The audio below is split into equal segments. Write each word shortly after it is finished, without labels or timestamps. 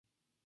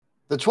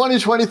The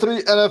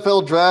 2023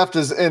 NFL Draft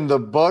is in the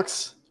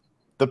books.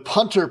 The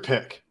punter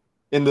pick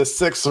in the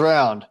 6th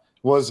round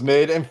was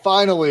made. And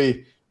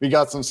finally, we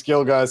got some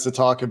skill guys to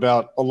talk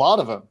about, a lot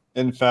of them.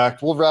 In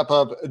fact, we'll wrap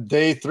up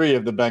day 3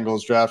 of the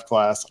Bengals draft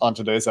class on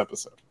today's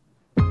episode.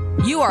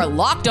 You are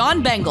Locked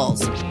On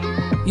Bengals,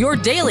 your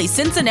daily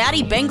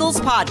Cincinnati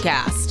Bengals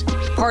podcast.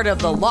 Part of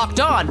the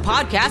Locked On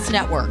Podcast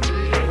Network,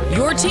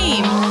 your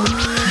team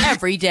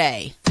every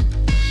day.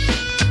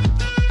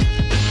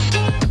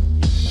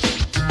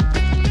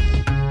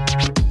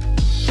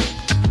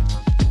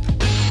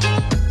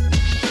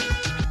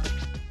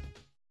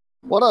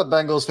 What up,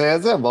 Bengals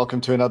fans, and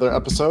welcome to another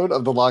episode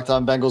of the Locked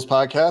On Bengals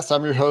podcast.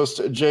 I'm your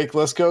host, Jake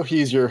Lisco.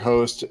 He's your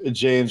host,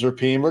 James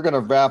Rapien. We're going to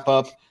wrap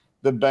up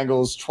the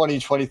Bengals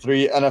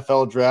 2023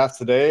 NFL Draft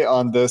today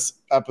on this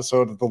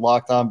episode of the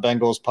Locked On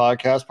Bengals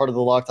podcast, part of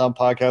the Locked On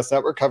Podcast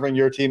Network, covering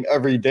your team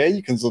every day.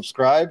 You can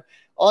subscribe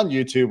on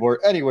YouTube or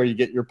anywhere you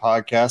get your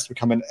podcast. We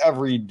come in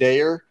every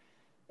dayer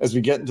as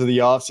we get into the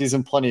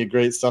offseason. Plenty of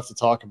great stuff to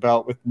talk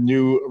about with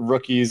new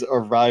rookies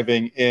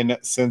arriving in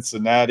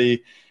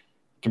Cincinnati.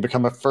 Can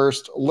become a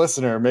first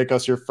listener. Make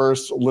us your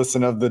first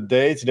listen of the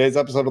day. Today's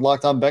episode of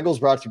Locked On Bengals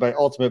brought to you by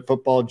Ultimate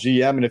Football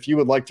GM. And if you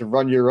would like to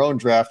run your own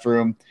draft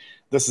room,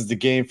 this is the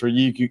game for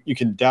you. You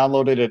can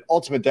download it at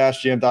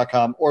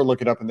ultimate-gm.com or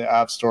look it up in the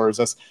app stores.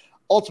 That's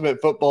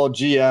Ultimate Football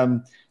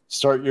GM.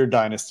 Start your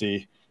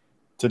dynasty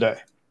today.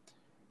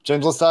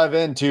 James, let's dive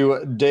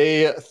into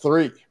day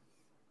 3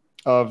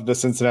 of the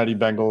Cincinnati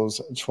Bengals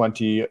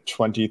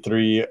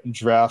 2023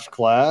 draft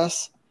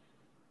class.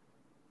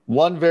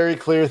 One very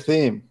clear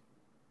theme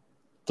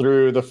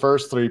through the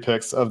first 3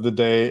 picks of the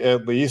day,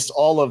 at least,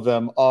 all of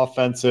them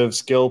offensive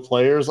skill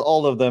players,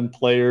 all of them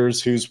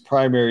players whose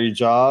primary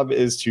job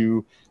is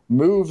to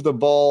move the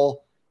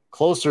ball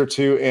closer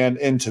to and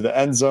into the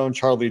end zone.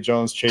 Charlie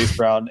Jones, Chase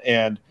Brown,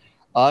 and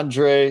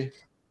Andre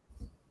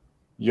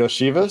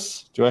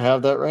Yoshivas. Do I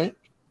have that right?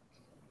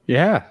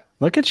 Yeah,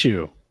 look at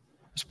you.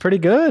 It's pretty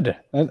good.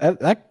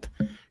 That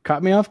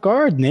caught me off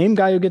guard. Name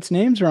guy who gets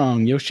names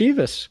wrong,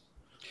 Yoshivas.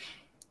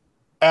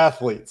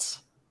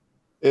 Athletes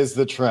is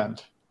the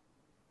trend.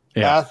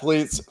 Yeah.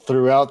 Athletes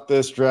throughout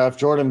this draft,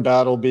 Jordan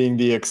Battle being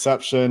the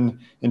exception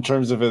in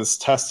terms of his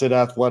tested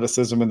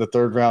athleticism in the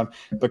 3rd round.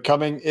 But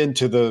coming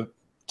into the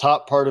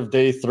top part of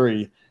day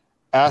 3,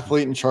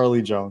 athlete in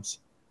Charlie Jones,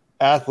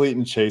 athlete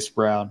in Chase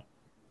Brown,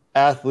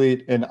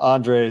 athlete in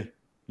Andre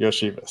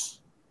Yoshivas.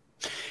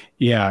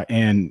 Yeah,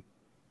 and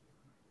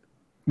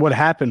what had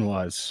happened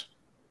was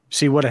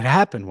the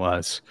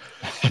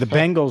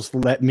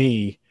Bengals let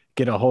me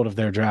get a hold of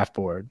their draft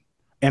board,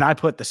 and I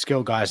put the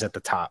skill guys at the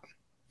top.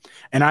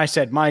 And I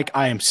said, Mike,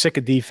 I am sick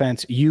of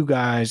defense. You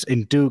guys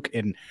and Duke.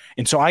 And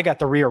so I got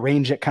to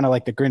rearrange it kind of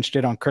like the Grinch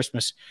did on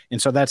Christmas.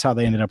 And so that's how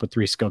they ended up with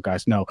 3 skill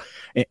guys. No,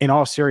 in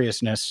all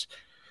seriousness,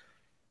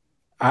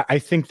 I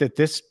think that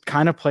this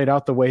kind of played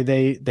out the way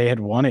they had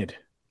wanted.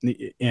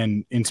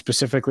 And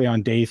specifically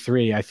on day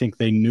 3, I think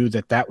they knew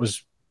that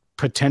was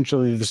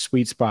potentially the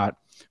sweet spot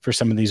for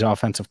some of these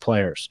offensive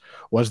players.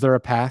 Was there a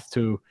path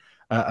to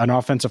an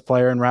offensive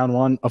player in round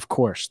 1? Of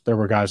course, there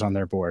were guys on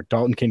their board.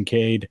 Dalton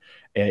Kincaid,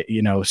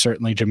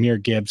 certainly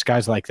Jahmyr Gibbs,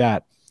 guys like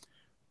that.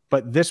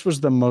 But this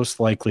was the most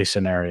likely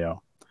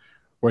scenario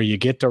where you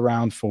get to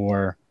round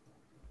 4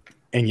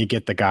 and you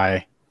get the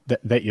guy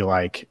that you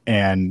like.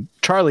 And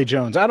Charlie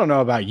Jones, I don't know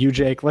about you,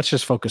 Jake. Let's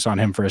just focus on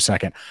him for a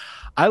second.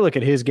 I look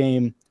at his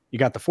game. You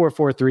got the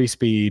 4.43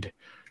 speed,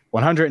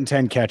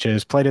 110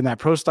 catches, played in that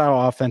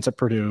pro-style offense at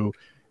Purdue.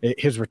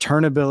 His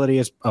return ability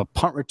is a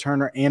punt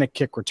returner and a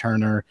kick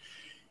returner.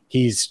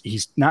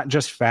 He's not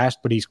just fast,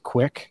 but he's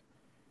quick.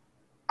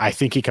 I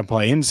think he can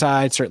play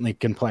inside, certainly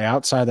can play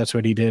outside. That's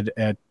what he did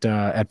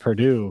at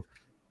Purdue.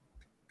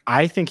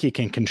 I think he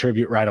can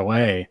contribute right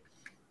away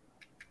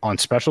on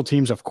special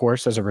teams, of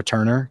course, as a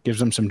returner,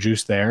 gives him some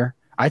juice there.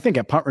 I think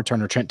at punt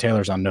returner, Trent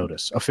Taylor's on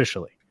notice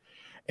officially.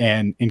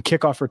 And in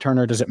kickoff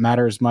returner, does it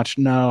matter as much?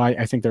 No,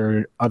 I think there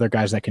are other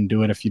guys that can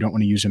do it if you don't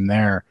want to use him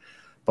there.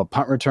 But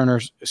punt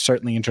returner's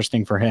certainly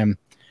interesting for him.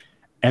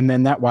 And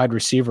then that wide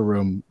receiver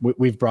room,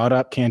 we've brought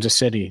up Kansas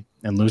City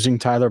and losing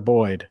Tyler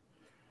Boyd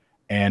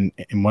and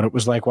what it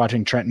was like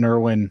watching Trenton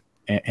Irwin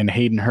and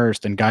Hayden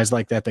Hurst and guys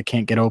like that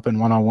can't get open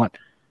one-on-one.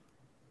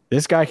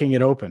 This guy can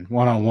get open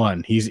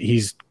one-on-one.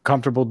 He's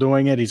comfortable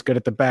doing it. He's good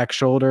at the back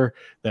shoulder.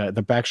 The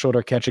back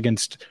shoulder catch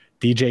against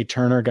DJ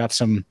Turner got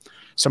some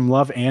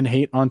love and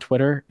hate on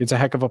Twitter. It's a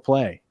heck of a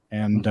play.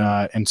 And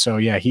so,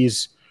 yeah,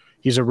 he's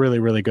a really,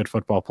 really good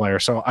football player.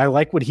 So I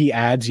like what he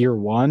adds year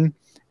 1.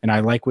 And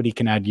I like what he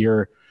can add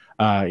year,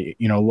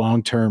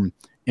 long-term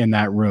in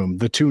that room.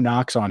 The 2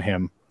 knocks on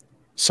him,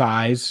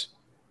 size,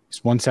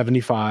 he's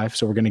 175,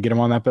 so we're going to get him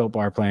on that Built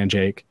Bar plan,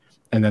 Jake.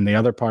 And then the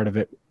other part of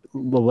it, the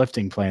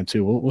lifting plan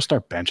too. We'll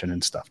start benching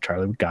and stuff,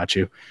 Charlie. We got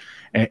you.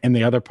 And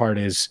the other part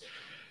is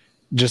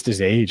just his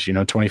age,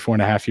 24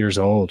 and a half years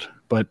old.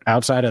 But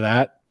outside of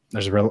that,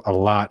 there's a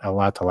lot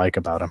to like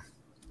about him.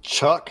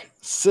 Chuck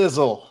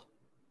Sizzle,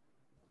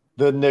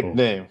 the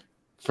nickname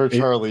for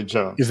Charlie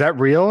Jones. Is that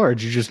real, or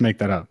did you just make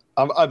that up?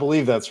 I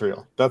believe that's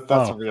real. That's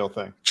a real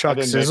thing. Chuck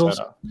Sizzles?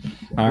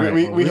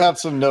 We have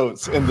some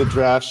notes in the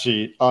draft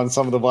sheet on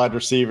some of the wide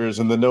receivers,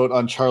 and the note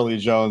on Charlie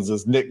Jones,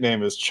 his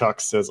nickname is Chuck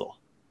Sizzle.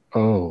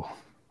 Oh,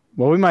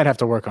 well, we might have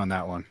to work on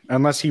that one,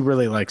 unless he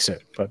really likes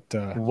it. But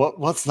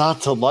what's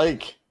not to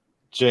like,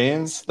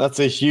 James? That's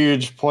a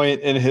huge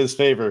point in his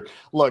favor.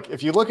 Look,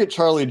 if you look at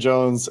Charlie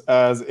Jones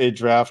as a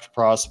draft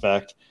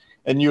prospect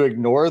and you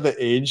ignore the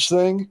age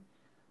thing,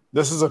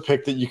 this is a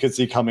pick that you could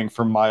see coming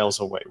from miles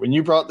away. When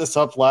you brought this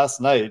up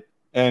last night,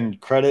 and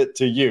credit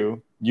to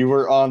you, you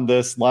were on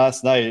this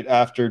last night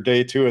after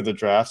day 2 of the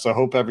draft, so I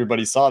hope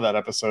everybody saw that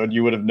episode.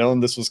 You would have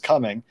known this was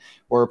coming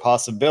or a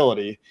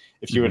possibility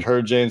if you had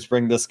heard James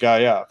bring this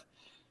guy up.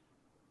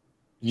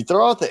 If you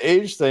throw out the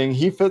age thing,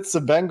 he fits the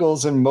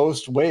Bengals in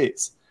most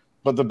ways.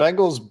 But the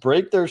Bengals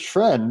break their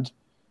trend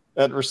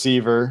at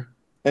receiver,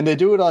 and they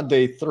do it on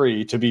day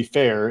 3, to be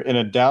fair, in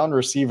a down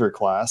receiver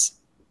class,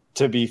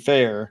 to be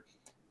fair,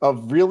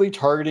 of really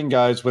targeting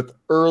guys with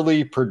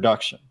early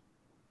production.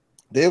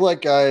 They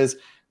like guys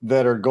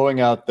that are going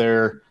out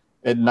there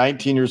at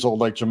 19 years old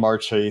like Jamar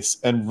Chase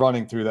and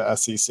running through the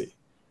SEC.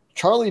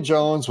 Charlie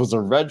Jones was a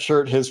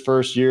redshirt his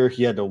first year.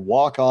 He had to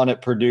walk on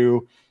at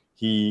Purdue.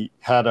 He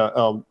had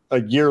a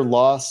year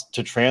lost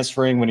to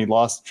transferring when he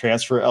lost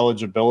transfer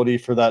eligibility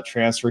for that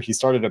transfer. He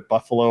started at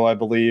Buffalo, I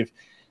believe,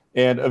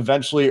 and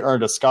eventually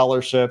earned a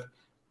scholarship.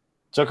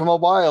 Took him a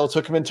while,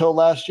 took him until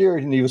last year,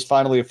 and he was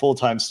finally a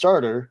full-time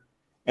starter.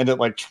 And at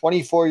like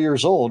 24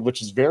 years old,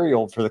 which is very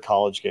old for the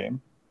college game,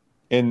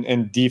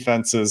 in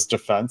defense's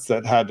defense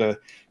that had to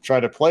try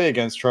to play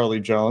against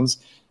Charlie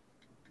Jones,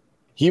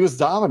 he was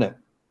dominant.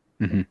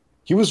 Mm-hmm.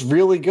 He was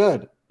really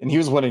good. And he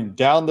was winning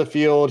down the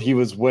field. He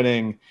was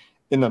winning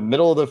in the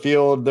middle of the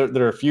field.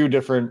 There are a few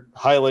different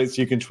highlights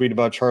you can tweet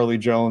about Charlie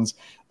Jones.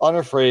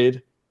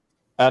 Unafraid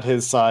at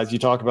his size. You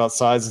talk about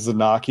size as a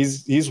knock.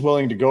 He's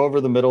willing to go over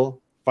the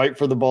middle, fight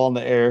for the ball in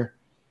the air,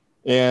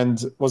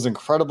 and was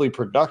incredibly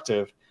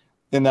productive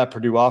in that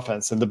Purdue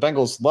offense. And the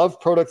Bengals love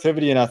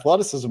productivity and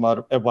athleticism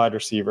at wide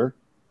receiver,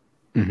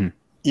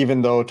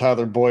 even though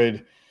Tyler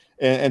Boyd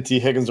and T.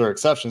 Higgins are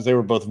exceptions. They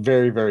were both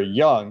very, very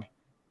young.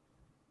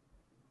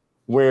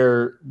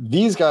 Where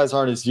these guys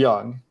aren't as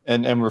young,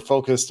 and we're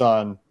focused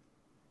on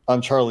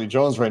Charlie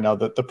Jones right now,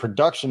 that the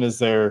production is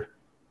there.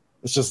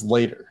 It's just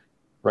later,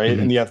 right?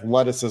 And the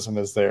athleticism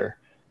is there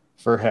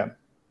for him.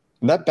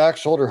 And that back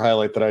shoulder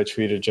highlight that I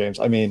tweeted,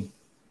 James, I mean,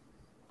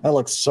 that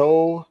looks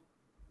so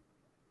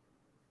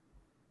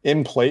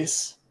in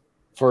place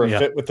for a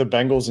fit with the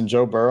Bengals and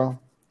Joe Burrow.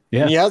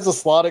 Yeah. And he has a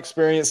slot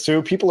experience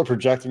too. People are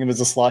projecting him as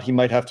a slot. He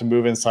might have to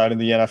move inside in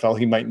the NFL.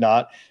 He might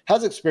not.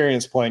 Has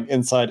experience playing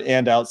inside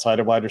and outside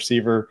of wide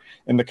receiver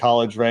in the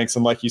college ranks.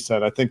 And like you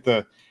said, I think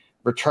the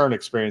return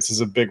experience is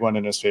a big one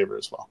in his favor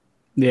as well.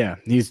 Yeah.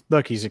 He's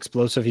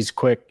explosive. He's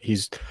quick.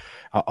 He's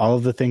all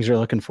of the things you're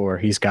looking for.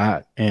 He's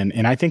got,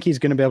 and I think he's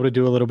going to be able to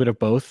do a little bit of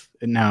both.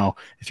 And now,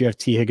 if you have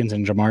T. Higgins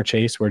and Jamar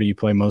Chase, where do you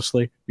play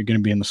mostly? You're going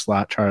to be in the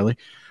slot, Charlie.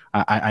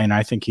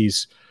 I think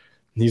he's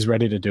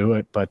ready to do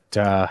it. But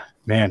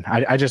man,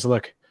 I just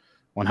look,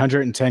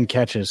 110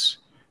 catches,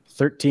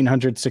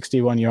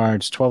 1,361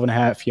 yards,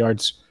 12.5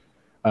 yards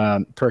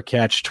per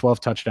catch, 12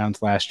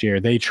 touchdowns last year.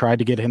 They tried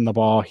to get him the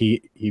ball.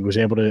 He was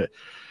able to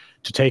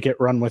take it,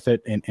 run with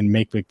it, and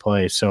make big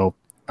plays. So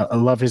I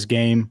love his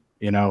game.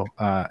 You know,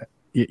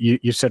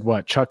 you said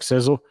what, Chuck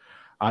Sizzle?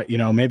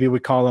 Maybe we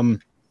call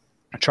him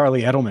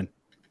Charlie Edelman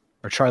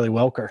or Charlie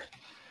Welker.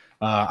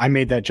 I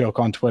made that joke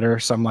on Twitter.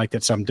 Some liked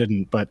it, some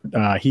didn't. But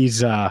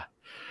he's a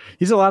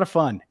lot of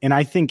fun. And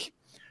I think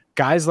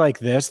guys like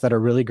this that are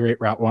really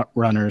great route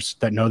runners,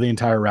 that know the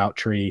entire route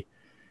tree,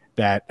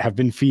 that have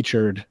been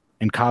featured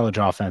in college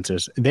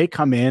offenses, they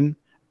come in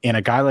and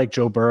a guy like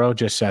Joe Burrow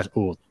just says,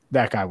 "Oh,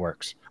 that guy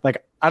works."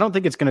 Like, I don't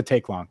think it's going to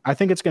take long. I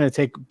think it's going to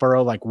take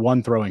Burrow like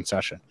one throwing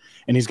session,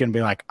 and he's going to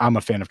be like, "I'm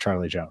a fan of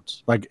Charlie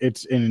Jones."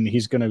 And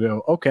he's going to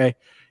go, "Okay,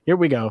 here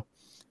we go."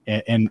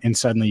 And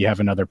suddenly you have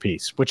another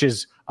piece, which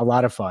is a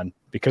lot of fun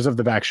because of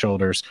the back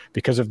shoulders,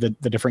 because of the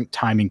different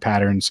timing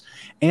patterns,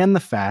 and the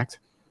fact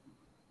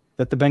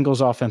that the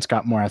Bengals offense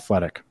got more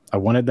athletic. I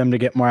wanted them to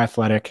get more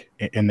athletic,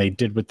 and they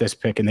did with this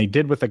pick, and they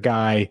did with a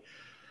guy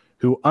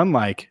who,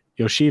 unlike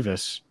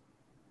Yoshivas,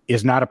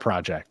 is not a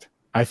project.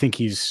 I think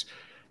he's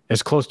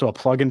as close to a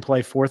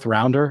plug-and-play fourth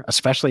rounder,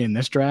 especially in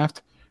this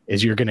draft,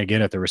 as you're going to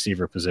get at the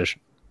receiver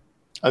position.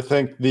 I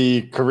think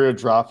the career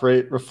drop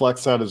rate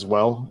reflects that as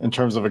well in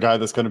terms of a guy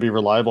that's going to be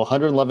reliable.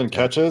 111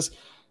 catches,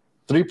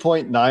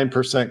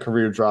 3.9%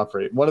 career drop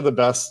rate. One of the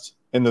best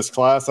in this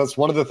class. That's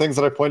one of the things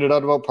that I pointed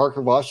out about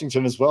Parker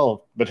Washington as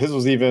well. But his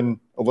was even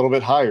a little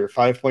bit higher,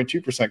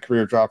 5.2%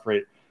 career drop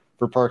rate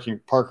for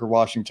Parker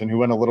Washington, who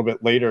went a little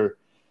bit later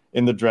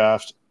in the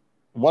draft.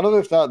 One of,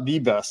 if not the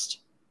best.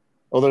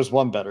 Oh, there's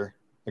one better.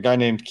 A guy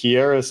named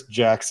Kieris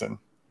Jackson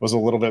was a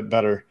little bit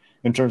better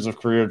in terms of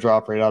career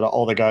drop rate out of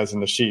all the guys in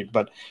the sheet.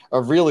 But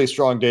a really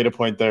strong data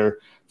point there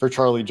for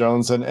Charlie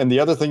Jones. And the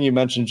other thing you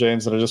mentioned,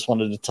 James, that I just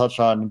wanted to touch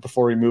on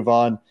before we move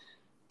on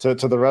to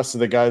the rest of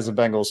the guys the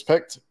Bengals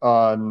picked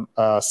on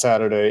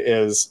Saturday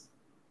is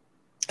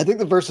I think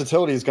the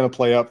versatility is going to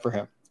play up for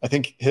him. I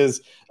think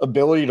his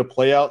ability to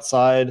play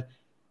outside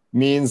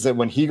means that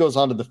when he goes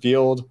onto the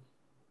field,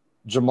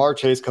 Jamar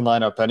Chase can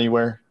line up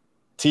anywhere.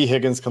 T.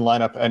 Higgins can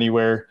line up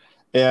anywhere.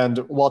 And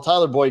while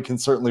Tyler Boyd can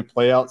certainly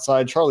play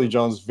outside, Charlie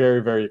Jones,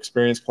 very, very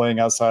experienced playing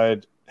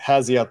outside,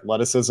 has the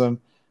athleticism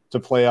to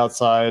play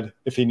outside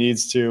if he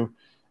needs to.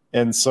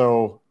 And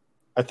so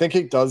I think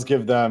it does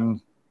give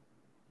them,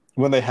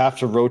 when they have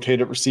to rotate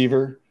at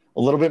receiver,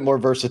 a little bit more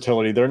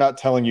versatility. They're not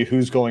telling you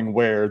who's going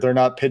where. They're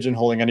not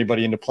pigeonholing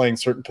anybody into playing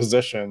certain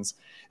positions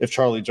if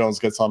Charlie Jones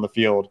gets on the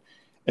field.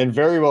 And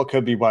very well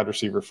could be wide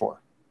receiver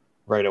 4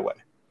 right away.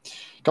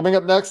 Coming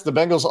up next, the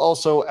Bengals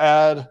also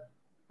add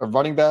a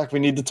running back we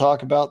need to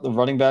talk about. The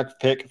running back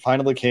pick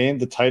finally came.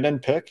 The tight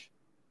end pick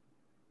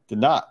did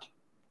not.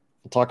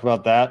 We'll talk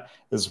about that,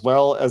 as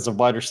well as a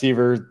wide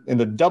receiver in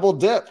the double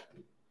dip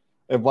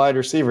at wide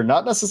receiver.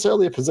 Not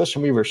necessarily a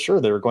position we were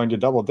sure they were going to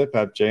double dip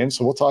at, James.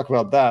 So we'll talk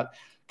about that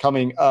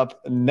coming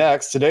up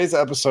next. Today's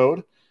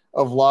episode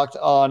of Locked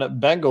On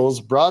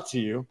Bengals brought to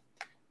you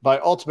by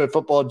Ultimate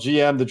Football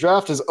GM. The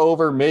draft is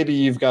over. Maybe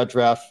you've got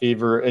draft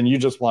fever and you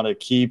just want to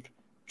keep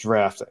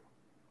drafting.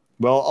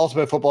 Well,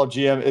 Ultimate Football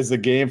GM is the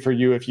game for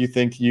you if you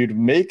think you'd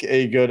make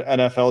a good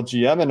NFL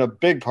GM. And a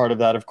big part of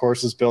that, of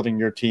course, is building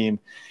your team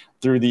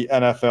through the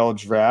NFL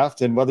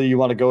draft. And whether you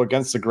want to go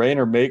against the grain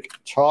or make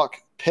chalk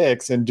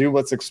picks and do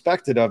what's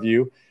expected of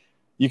you,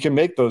 you can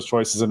make those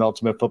choices in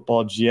Ultimate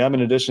Football GM.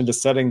 In addition to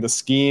setting the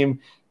scheme,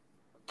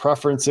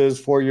 preferences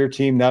for your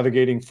team,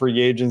 navigating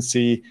free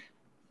agency,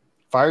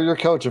 fire your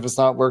coach if it's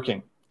not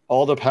working.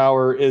 All the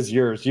power is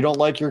yours. You don't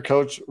like your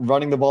coach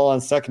running the ball on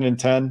 2nd and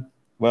 10?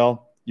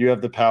 Well, you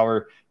have the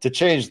power to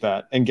change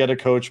that and get a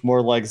coach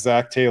more like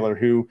Zach Taylor,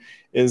 who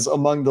is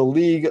among the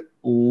league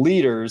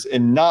leaders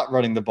in not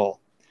running the ball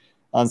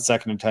on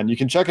 2nd and 10. You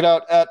can check it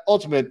out at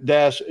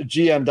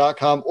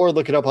ultimate-gm.com or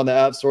look it up on the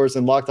app stores.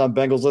 And Locked On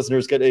Bengals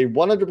listeners get a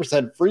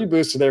 100% free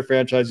boost to their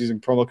franchise using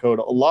promo code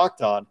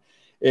LOCKEDON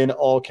in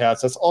all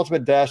caps. That's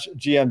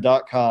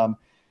ultimate-gm.com.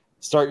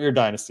 Start your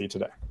dynasty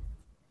today.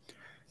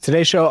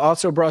 Today's show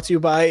also brought to you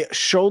by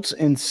Schultz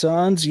 &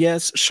 Sons.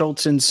 Yes,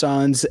 Schultz &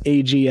 Sons,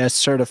 AGS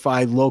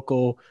certified,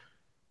 local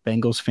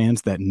Bengals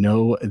fans that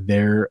know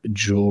their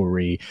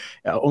jewelry.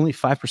 Only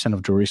 5%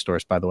 of jewelry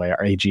stores, by the way,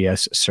 are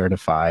AGS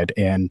certified.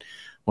 And,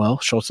 well,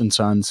 Schultz &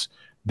 Sons,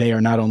 they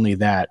are not only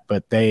that,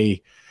 but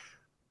they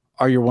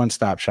are your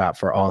one-stop shop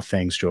for all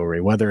things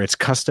jewelry, whether it's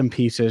custom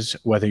pieces,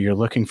 whether you're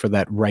looking for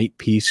that right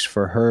piece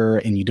for her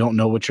and you don't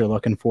know what you're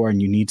looking for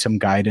and you need some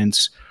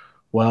guidance.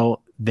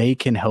 Well, they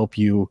can help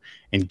you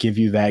and give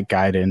you that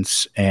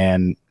guidance.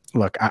 And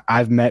look,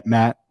 I've met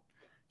Matt.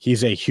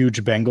 He's a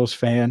huge Bengals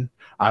fan.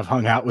 I've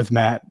hung out with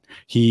Matt.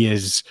 He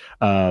is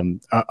a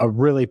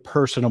really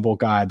personable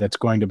guy that's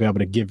going to be able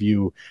to give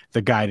you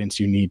the guidance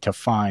you need to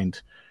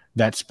find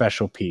that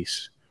special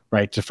piece,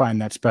 right? To find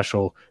that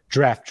special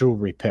draft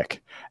jewelry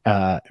pick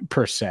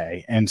per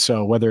se. And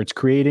so whether it's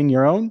creating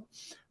your own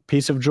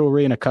piece of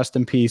jewelry in a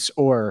custom piece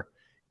or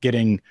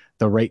getting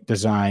the right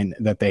design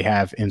that they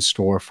have in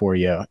store for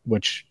you,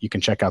 which you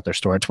can check out their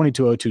store at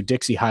 2202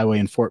 Dixie Highway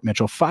in Fort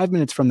Mitchell, 5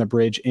 minutes from the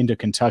bridge into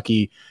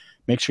Kentucky.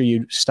 Make sure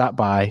you stop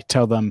by,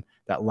 tell them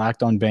that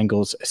Locked On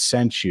Bengals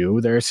sent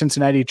you. They're a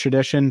Cincinnati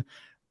tradition.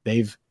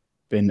 They've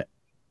been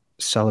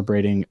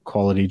celebrating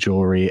quality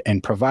jewelry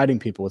and providing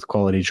people with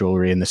quality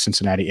jewelry in the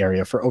Cincinnati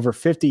area for over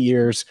 50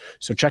 years.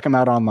 So check them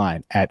out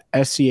online at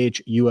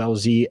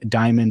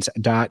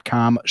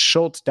schulzdiamonds.com,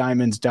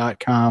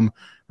 schultzdiamonds.com.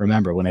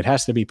 Remember, when it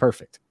has to be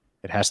perfect,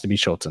 it has to be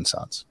Schultz &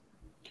 Sons.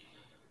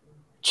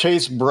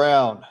 Chase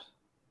Brown,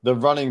 the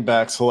running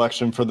back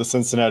selection for the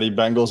Cincinnati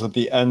Bengals at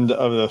the end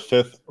of the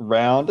 5th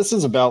round. This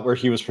is about where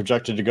he was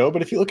projected to go,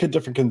 but if you look at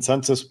different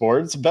consensus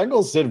boards,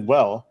 Bengals did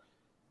well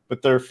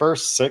with their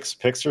first 6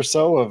 picks or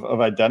so of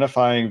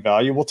identifying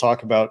value. We'll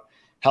talk about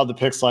how the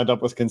picks lined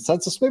up with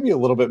consensus maybe a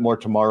little bit more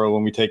tomorrow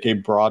when we take a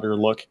broader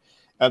look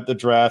at the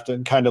draft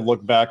and kind of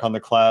look back on the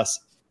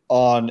class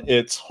on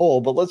its whole.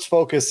 But let's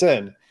focus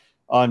in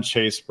on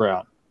Chase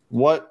Brown.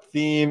 What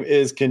theme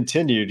is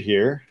continued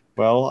here?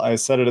 Well, I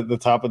said it at the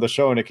top of the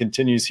show, and it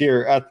continues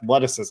here: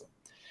 athleticism.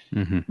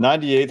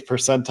 98th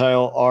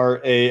percentile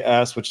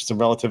RAS, which is a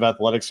relative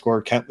athletic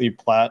score. Kentley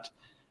Pratt?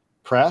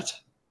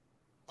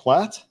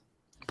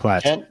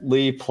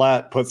 Kentley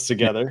Platt puts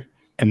together.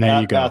 And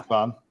there you go. Math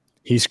bomb.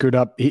 He screwed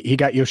up. He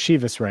got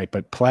Yoshivas right,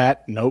 but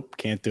Platt, nope,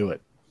 can't do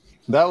it.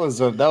 That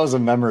was a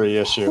memory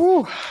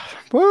issue.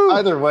 Woo.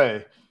 Either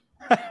way,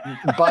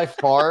 by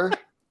far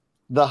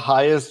the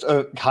highest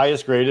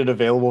graded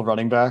available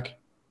running back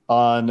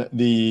on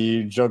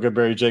the Joe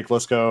Goodberry, Jake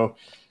Liscow,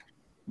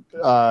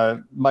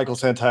 Michael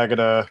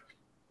Santagata,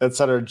 et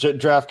cetera,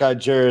 draft guy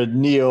Jared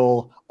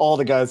Neal, all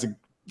the guys that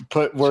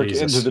put work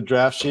into the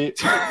draft sheet,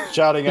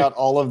 shouting out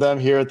all of them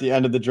here at the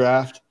end of the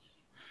draft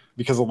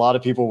because a lot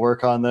of people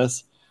work on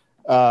this.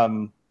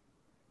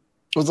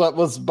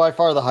 Was by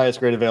far the highest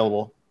grade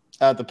available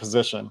at the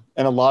position.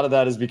 And a lot of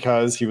that is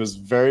because he was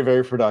very,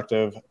 very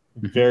productive,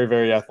 very,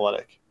 very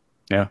athletic.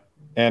 Yeah.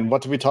 And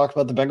what did we talk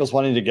about the Bengals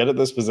wanting to get at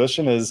this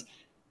position is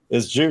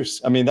is juice.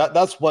 I mean,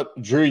 that's what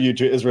drew you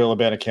to Israel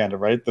Abanikanda,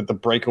 right? The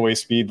breakaway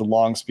speed, the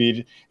long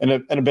speed. And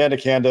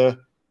Abanikanda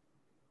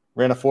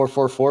ran a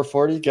 4.44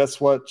 40.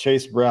 Guess what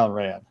Chase Brown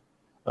ran?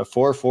 A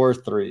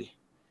 4.43.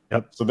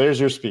 Yep. So there's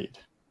your speed.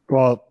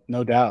 Well,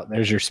 no doubt.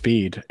 There's your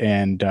speed.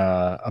 And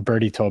a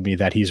birdie told me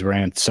that he's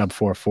ran sub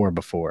 4.4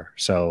 before.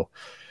 So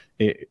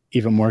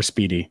even more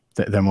speedy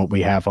than what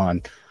we have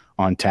on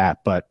tap.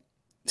 But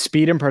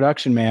speed and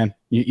production, man,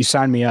 you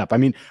sign me up. I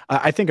mean,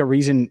 I think a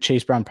reason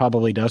Chase Brown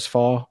probably does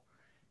fall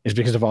is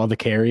because of all the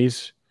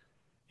carries.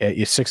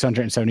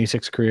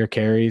 676 career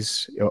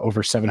carries,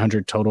 over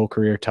 700 total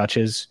career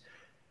touches.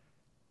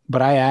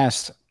 But I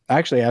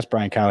actually asked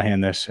Brian Callahan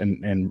this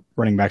and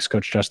running backs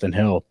coach Justin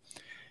Hill,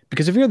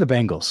 because if you're the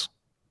Bengals,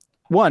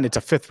 one, it's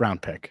a 5th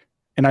round pick.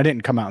 And I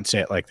didn't come out and say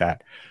it like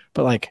that.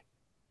 But like,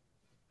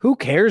 who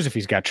cares if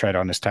he's got tread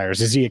on his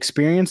tires? Is he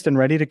experienced and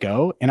ready to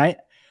go? And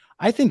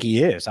I think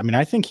he is. I mean,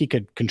 I think he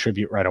could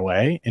contribute right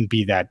away and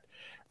be that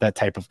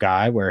type of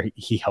guy where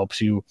he helps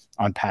you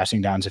on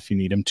passing downs if you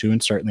need him to,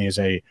 and certainly is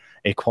a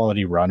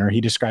quality runner. He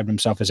described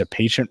himself as a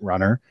patient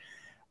runner,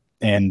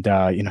 and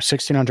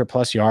 1,600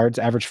 plus yards,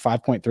 averaged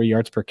 5.3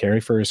 yards per carry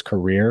for his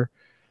career,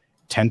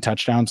 10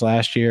 touchdowns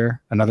last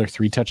year, another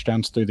 3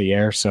 touchdowns through the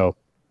air. So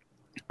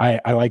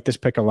I like this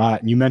pick a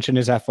lot. And you mentioned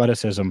his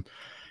athleticism.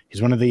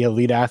 He's one of the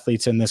elite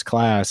athletes in this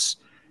class,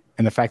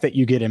 and the fact that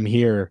you get him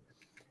here,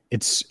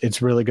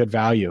 it's really good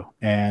value.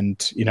 And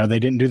they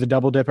didn't do the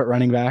double dip at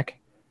running back.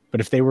 But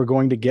if they were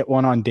going to get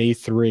one on day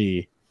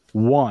 3,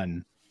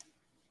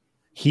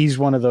 he's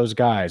one of those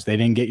guys. They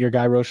didn't get your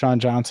guy, Roschon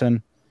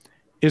Johnson.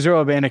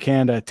 Israel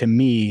Abanikanda, to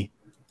me,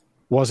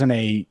 wasn't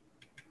a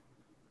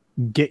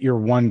get your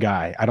one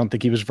guy. I don't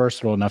think he was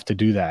versatile enough to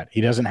do that.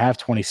 He doesn't have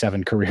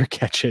 27 career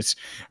catches,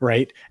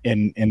 right?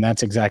 And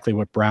that's exactly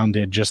what Brown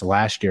did just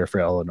last year for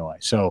Illinois.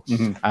 So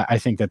I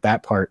think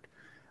that part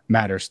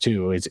matters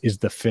too, is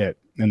the fit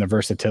and the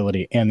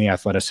versatility and the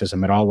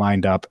athleticism. It all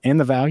lined up, and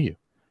the value.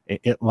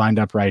 It lined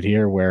up right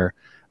here where,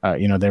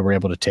 they were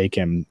able to take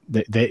him.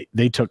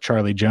 They took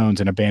Charlie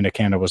Jones, and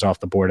Abanikanda was off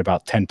the board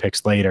about 10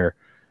 picks later.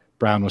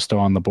 Brown was still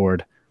on the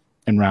board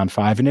in round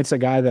 5. And it's a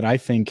guy that I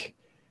think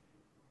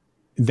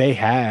they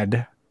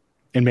had,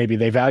 and maybe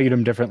they valued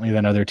him differently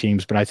than other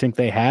teams, but I think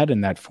they had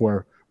in that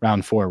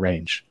round 4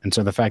 range. And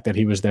so the fact that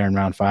he was there in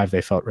round 5,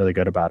 they felt really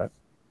good about it.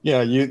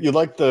 Yeah, you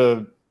like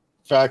the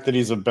fact that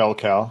he's a bell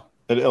cow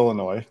at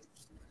Illinois.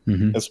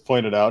 As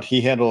pointed out,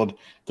 he handled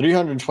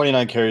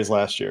 329 carries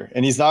last year,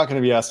 and he's not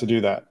going to be asked to do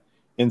that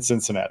in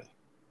Cincinnati.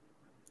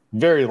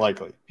 Very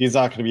likely, he's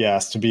not going to be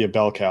asked to be a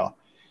bell cow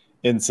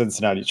in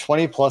Cincinnati.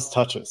 20-plus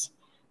touches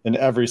in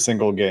every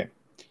single game.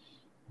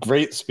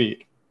 Great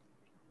speed.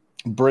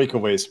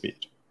 Breakaway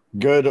speed.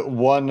 Good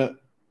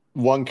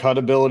one cut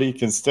ability,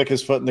 can stick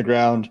his foot in the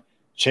ground,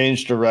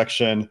 change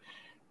direction.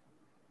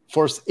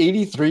 Forced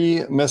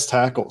 83 missed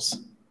tackles,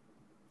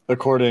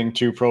 according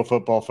to Pro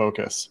Football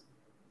Focus,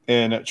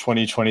 in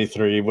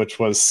 2023, which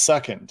was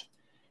second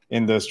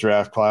in this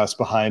draft class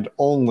behind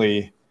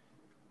only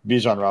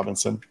Bijan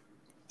Robinson.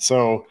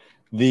 So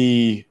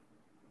the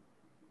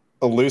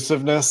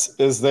elusiveness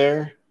is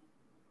there.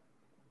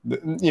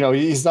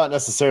 He's not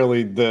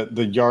necessarily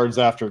the yards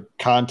after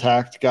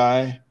contact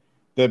guy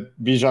that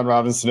Bijan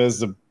Robinson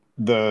is,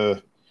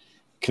 the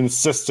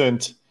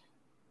consistent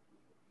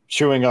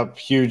chewing up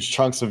huge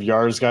chunks of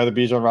yards guy that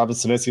Bijan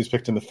Robinson is. He was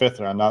picked in the 5th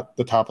round, not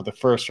the top of the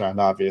 1st round,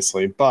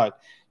 obviously, but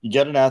you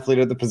get an athlete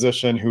at the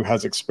position who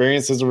has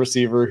experience as a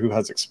receiver, who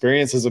has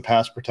experience as a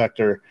pass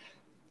protector,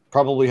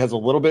 probably has a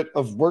little bit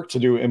of work to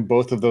do in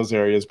both of those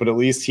areas, but at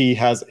least he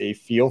has a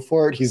feel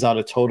for it. He's not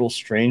a total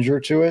stranger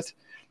to it,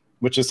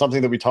 which is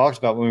something that we talked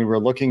about when we were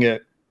looking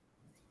at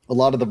a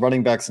lot of the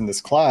running backs in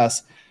this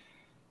class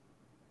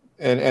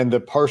and the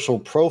partial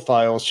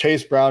profiles.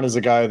 Chase Brown is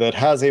a guy that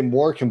has a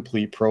more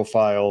complete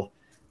profile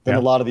than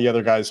a lot of the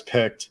other guys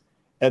picked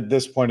at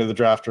this point of the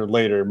draft or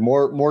later.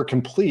 More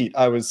complete,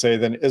 I would say,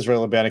 than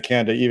Israel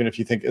Abanikanda, even if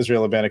you think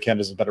Israel Abanikanda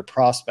is a better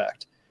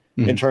prospect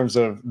in terms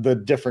of the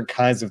different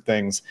kinds of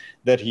things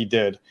that he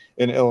did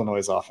in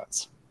Illinois'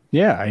 offense.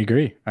 Yeah, I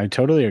agree. I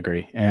totally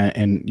agree.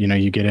 And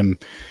you get him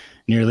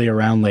nearly a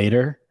round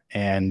later,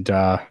 and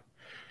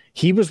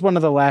he was one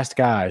of the last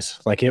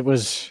guys. Like it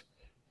was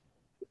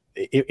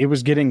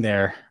getting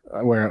there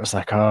where it was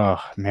like, oh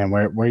man,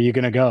 where are you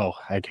going to go?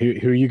 Like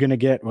who are you going to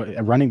get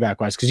running back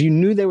wise? Because you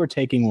knew they were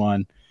taking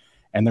one,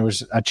 and there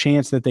was a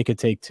chance that they could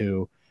take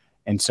 2.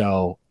 And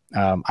so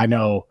I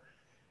know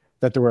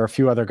that there were a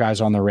few other guys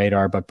on the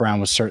radar, but Brown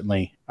was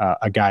certainly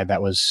a guy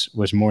that was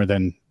more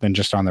than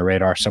just on the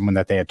radar, someone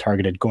that they had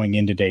targeted going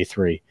into day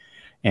 3.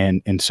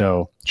 And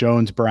so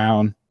Jones,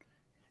 Brown,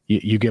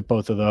 you get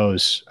both of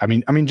those. I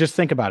mean, just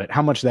think about it,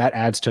 how much that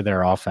adds to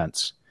their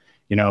offense.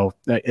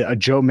 A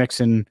Joe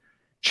Mixon,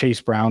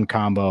 Chase Brown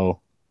combo.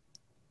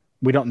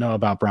 We don't know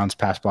about Brown's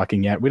pass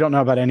blocking yet. We don't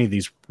know about any of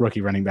these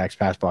rookie running backs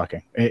pass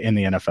blocking in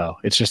the NFL.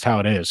 It's just how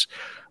it is.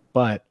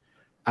 But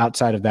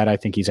outside of that, I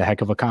think he's a heck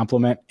of a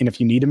compliment. And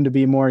if you need him to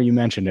be more, you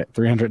mentioned it,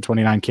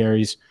 329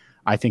 carries.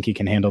 I think he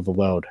can handle the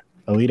load.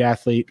 Elite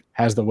athlete,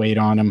 has the weight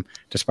on him,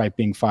 despite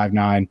being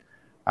 5'9",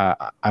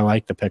 I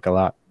like the pick a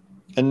lot.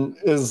 And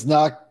is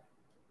not,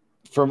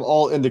 from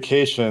all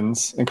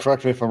indications, and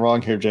correct me if I'm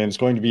wrong here, James,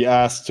 going to be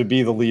asked to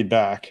be the lead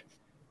back.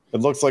 It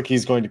looks like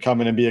he's going to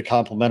come in and be a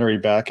complimentary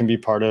back and be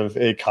part of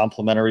a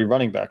complimentary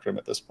running back room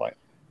at this point.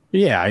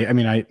 Yeah, I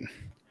mean,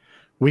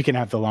 we can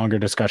have the longer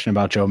discussion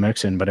about Joe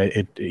Mixon, but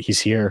he's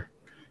here.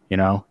 You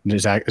know,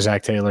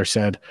 Zach Taylor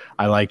said,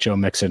 "I like Joe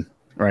Mixon,"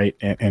 right?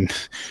 And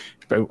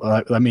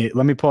let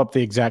me pull up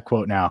the exact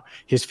quote now.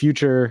 His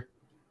future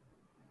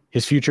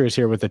is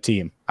here with the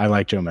team. I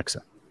like Joe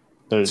Mixon.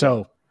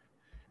 So,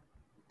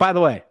 by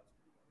the way,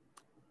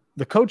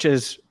 the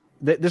coaches.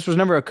 This was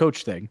never a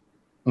coach thing.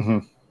 Mm-hmm.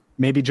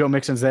 Maybe Joe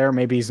Mixon's there,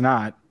 maybe he's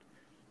not.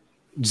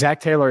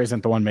 Zach Taylor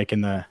isn't the one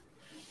making the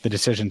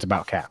decisions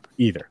about cap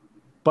either.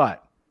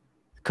 But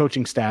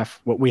coaching staff,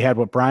 what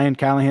Brian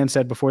Callahan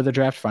said before the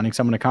draft, finding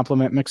someone to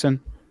complement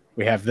Mixon.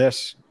 We have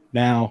this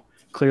now.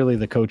 Clearly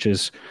the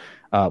coaches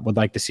would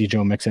like to see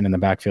Joe Mixon in the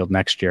backfield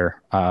next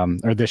year,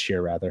 or this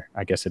year rather.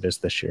 I guess it is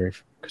this year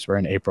because we're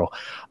in April.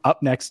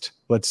 Up next,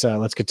 let's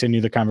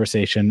continue the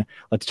conversation.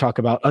 Let's talk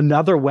about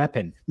another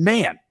weapon.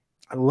 Man,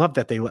 I love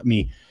that they let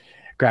me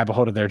grab a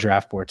hold of their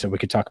draft board so we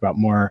could talk about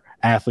more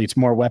athletes,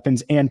 more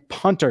weapons, and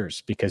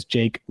punters because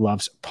Jake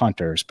loves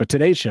punters. But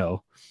today's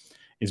show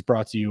is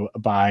brought to you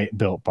by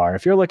Built Bar.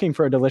 If you're looking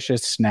for a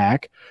delicious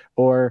snack,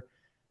 or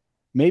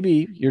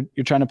maybe you're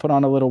trying to put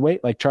on a little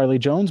weight like Charlie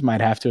Jones might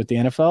have to at the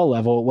NFL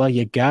level, well,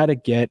 you got to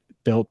get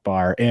Built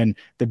Bar. And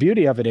the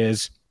beauty of it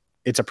is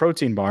it's a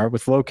protein bar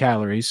with low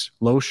calories,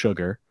 low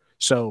sugar.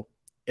 So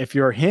if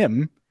you're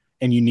him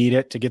and you need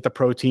it to get the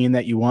protein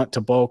that you want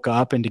to bulk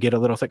up and to get a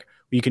little thick,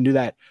 you can do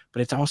that.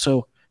 But it's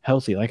also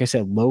healthy. Like I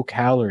said, low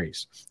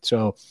calories.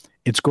 So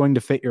it's going to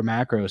fit your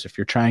macros if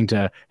you're trying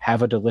to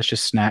have a delicious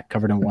snack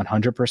covered in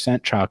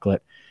 100%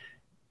 chocolate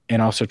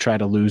and also try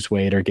to lose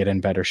weight or get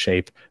in better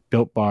shape.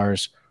 Built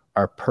Bars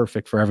are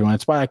perfect for everyone.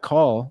 That's why I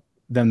call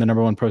them the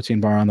number one protein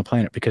bar on the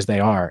planet, because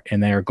they are,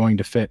 and they are going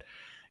to fit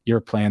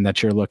your plan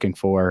that you're looking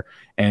for.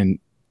 And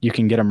you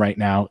can get them right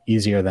now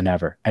easier than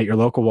ever at your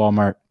local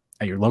Walmart,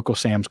 at your local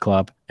Sam's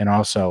Club, and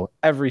also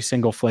every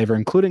single flavor,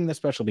 including the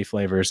specialty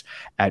flavors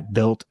at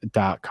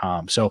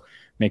built.com. So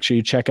make sure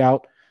you check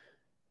out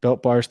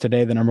Built Bars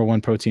today, the number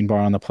one protein bar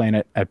on the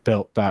planet, at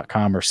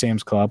built.com or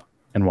Sam's Club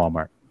and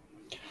Walmart.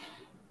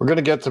 We're going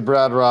to get to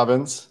Brad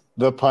Robbins,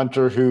 the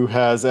punter who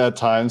has at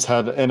times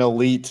had an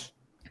elite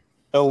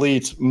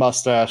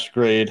mustache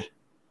grade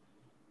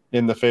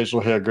in the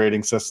facial hair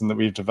grading system that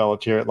we've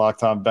developed here at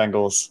Locked On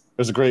Bengals.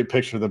 There's a great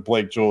picture that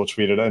Blake Jewell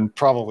tweeted, and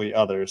probably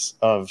others,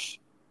 of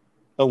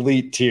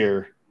elite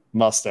tier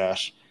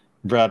mustache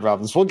Brad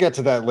Robbins. We'll get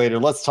to that later.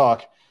 Let's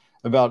talk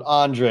about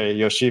Andre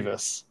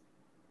Yoshivas,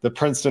 the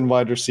Princeton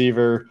wide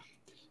receiver.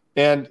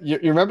 And you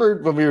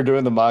remember when we were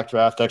doing the mock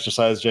draft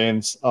exercise,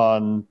 James,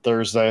 on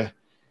Thursday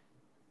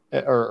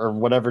or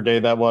whatever day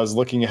that was,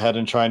 looking ahead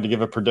and trying to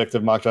give a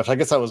predictive mock draft? I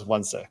guess that was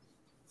Wednesday.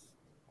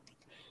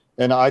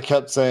 And I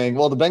kept saying,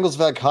 well, the Bengals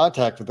have had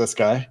contact with this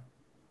guy,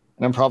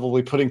 and I'm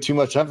probably putting too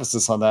much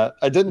emphasis on that.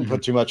 I didn't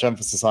put too much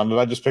emphasis on it.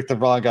 I just picked the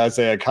wrong guys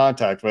they had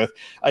contact with.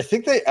 I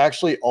think they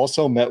actually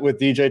also met with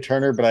DJ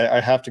Turner, but I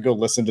have to go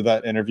listen to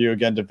that interview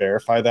again to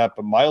verify that.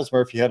 But Myles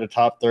Murphy had a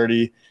top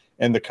 30,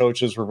 and the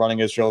coaches were running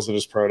his drills at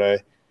his pro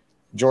day.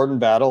 Jordan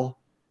Battle,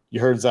 you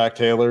heard Zach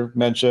Taylor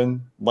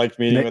mention, liked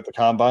meeting at the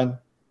combine.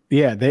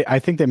 Yeah, I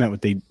think they met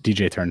with the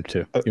DJ Turner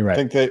too. You're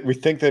right. We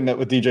think they met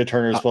with DJ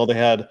Turner as well. They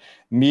had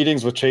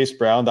meetings with Chase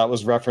Brown. That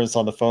was referenced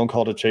on the phone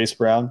call to Chase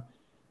Brown.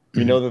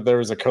 We know that there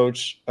was a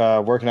coach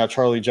working out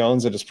Charlie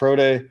Jones at his pro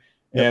day,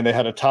 and they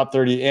had a top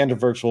 30 and a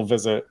virtual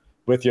visit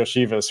with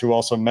Yoshivas, who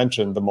also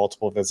mentioned the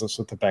multiple visits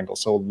with the Bengals.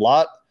 So a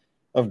lot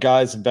of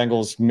guys the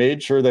Bengals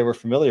made sure they were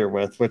familiar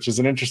with, which is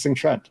an interesting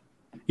trend.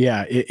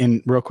 Yeah,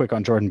 and real quick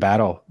on Jordan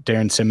Battle,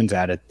 Darren Simmons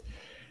added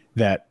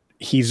that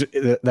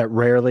that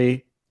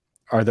rarely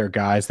are there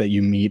guys that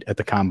you meet at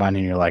the combine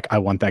and you're like, I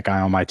want that guy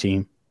on my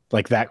team,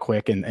 like that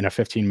quick in a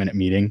 15-minute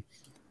meeting.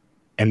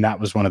 And that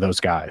was one of those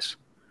guys.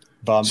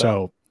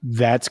 So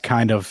that's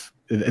kind of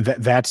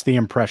that's the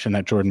impression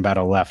that Jordan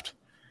Battle left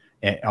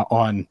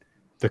on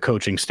the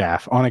coaching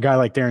staff, on a guy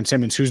like Darren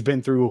Simmons, who's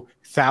been through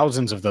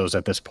thousands of those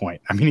at this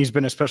point. I mean, he's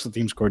been a special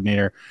teams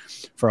coordinator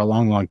for a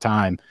long, long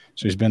time.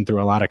 So he's been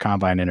through a lot of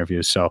combine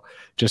interviews. So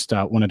just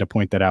wanted to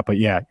point that out. But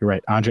yeah, you're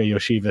right. Andre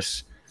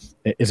Yoshivas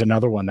is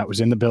another one that was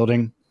in the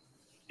building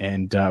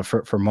and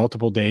for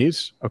multiple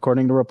days,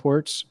 according to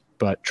reports.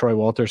 But Troy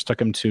Walters took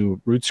him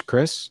to Roots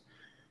Chris.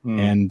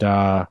 And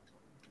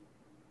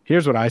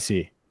here's what I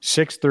see.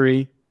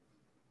 6'3",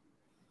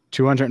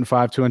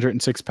 205,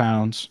 206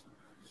 pounds,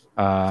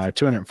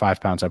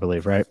 205 pounds, I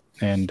believe, right?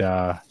 And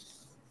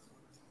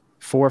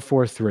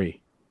 4'3".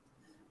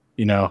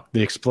 You know,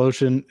 the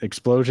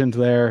explosions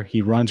there.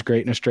 He runs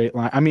great in a straight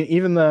line. I mean,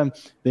 even the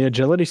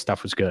agility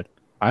stuff was good,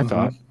 I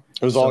thought.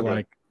 It was all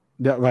good.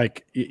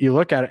 Like you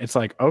look at it, it's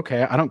like,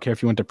 okay, I don't care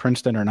if you went to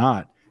Princeton or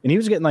not. And he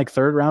was getting like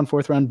third round,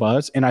 fourth round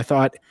buzz. And I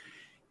thought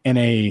in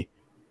a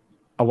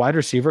wide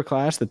receiver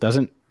class that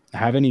doesn't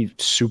have any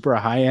super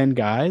high end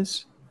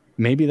guys,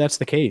 maybe that's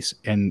the case.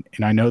 And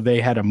I know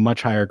they had a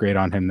much higher grade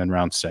on him than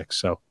round 6.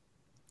 So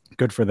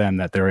good for them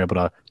that they were able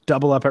to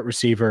double up at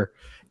receiver,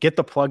 get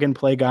the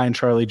plug-and-play guy in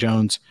Charlie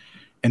Jones,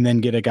 and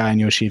then get a guy in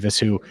Yoshivas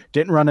who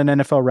didn't run an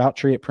NFL route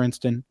tree at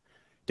Princeton,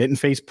 didn't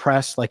face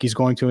press like he's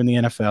going to in the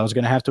NFL, is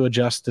going to have to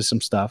adjust to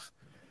some stuff.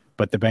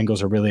 But the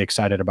Bengals are really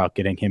excited about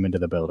getting him into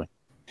the building.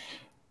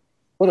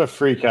 What a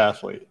freak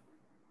athlete.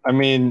 I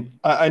mean,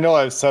 I know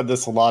I've said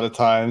this a lot of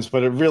times,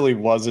 but it really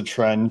was a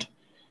trend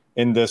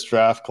in this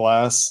draft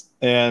class.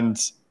 And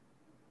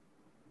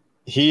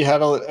he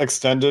had an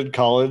extended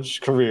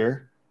college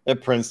career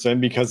at Princeton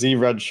because he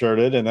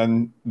redshirted, and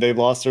then they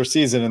lost their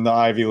season in the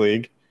Ivy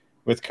League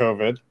with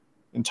COVID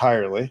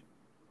entirely.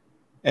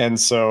 And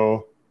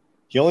so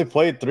he only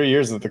played 3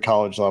 years at the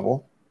college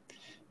level,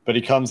 but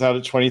he comes out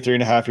at 23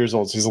 and a half years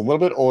old. So he's a little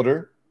bit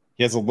older.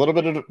 He has a little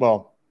bit of,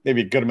 well,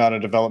 maybe a good amount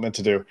of development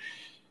to do.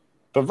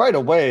 But right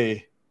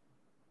away,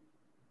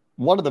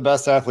 one of the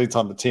best athletes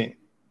on the team.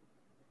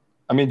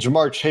 I mean,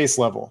 Jamar Chase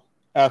level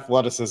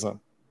athleticism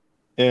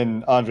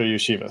in Andre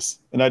Yoshivas.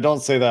 And I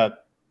don't say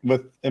that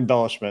with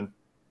embellishment,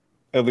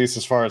 at least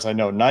as far as I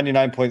know.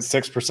 99.6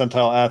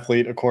 percentile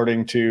athlete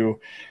according to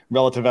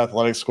relative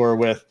athletic score,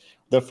 with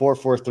the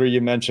 4.43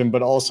 you mentioned,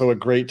 but also a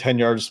great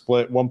 10-yard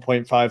split,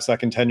 1.5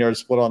 second 10-yard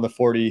split on the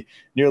 40,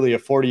 nearly a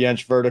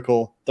 40-inch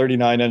vertical,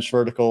 39-inch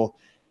vertical,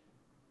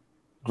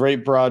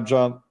 great broad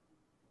jump,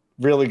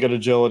 really good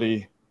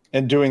agility,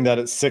 and doing that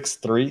at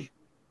 6'3".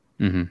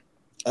 Mm-hmm.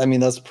 I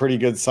mean, that's pretty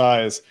good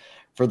size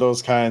for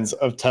those kinds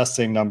of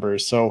testing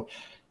numbers. So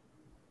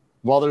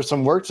while there's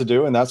some work to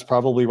do, and that's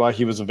probably why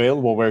he was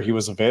available where he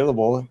was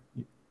available,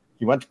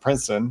 he went to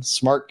Princeton,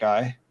 smart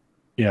guy.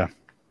 Yeah.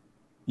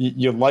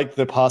 You like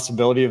the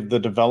possibility of the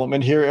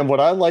development here. And what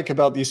I like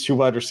about these 2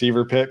 wide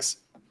receiver picks,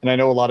 and I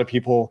know a lot of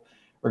people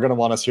are going to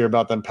want us to hear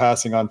about them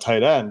passing on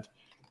tight end,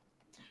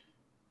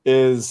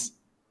 is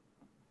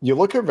you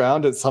look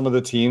around at some of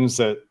the teams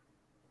that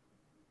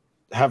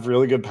have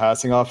really good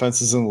passing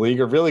offenses in the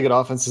league, or really good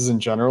offenses in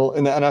general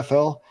in the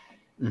NFL.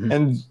 Mm-hmm.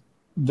 And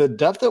the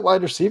depth at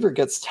wide receiver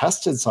gets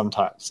tested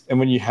sometimes. And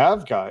when you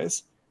have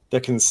guys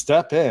that can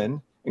step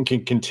in and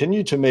can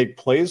continue to make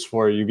plays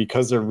for you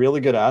because they're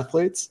really good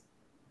athletes,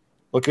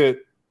 look at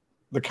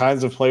the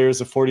kinds of players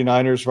the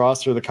 49ers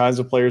roster, the kinds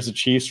of players the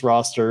Chiefs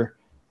roster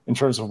in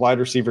terms of wide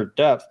receiver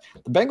depth.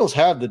 The Bengals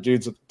have the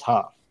dudes at the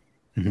top.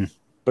 Mm-hmm.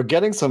 But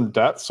getting some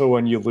depth, so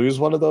when you lose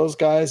one of those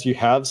guys, you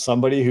have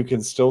somebody who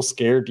can still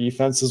scare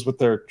defenses with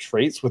their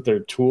traits, with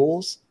their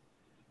tools.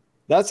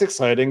 That's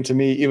exciting to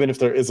me, even if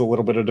there is a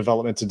little bit of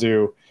development to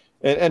do.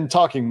 And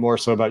talking more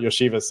so about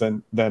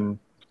Yoshivas than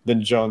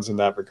Jones in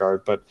that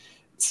regard, but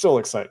it's still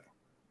exciting.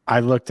 I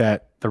looked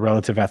at the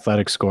relative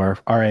athletic score,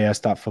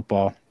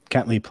 RAS.football,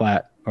 Kent Lee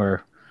Platt,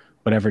 or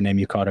whatever name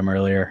you called him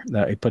earlier,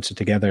 that he puts it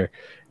together.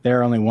 There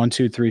are only 1,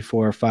 2, 3,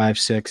 4, 5,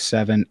 6,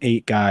 7,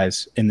 8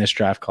 guys in this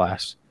draft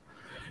class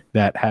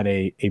that had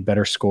a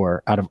better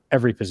score out of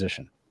every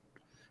position,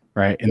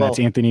 right? And that's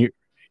Anthony.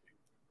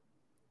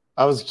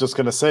 I was just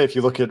going to say, if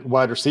you look at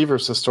wide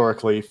receivers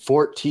historically,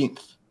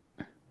 14th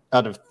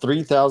out of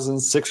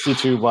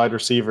 3,062 wide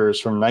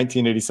receivers from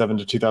 1987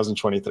 to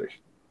 2023.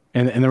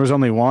 And there was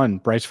only one.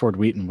 Bryce Ford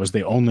Wheaton was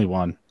the only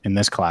one in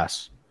this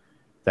class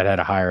that had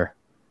a higher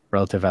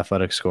relative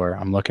athletic score.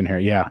 I'm looking here.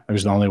 Yeah, it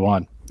was the only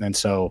one. And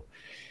so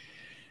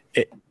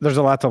there's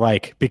a lot to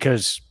like,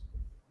 because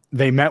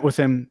they met with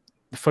him,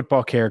 the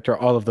football character,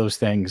 all of those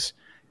things,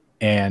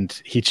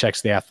 and he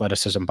checks the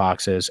athleticism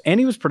boxes, and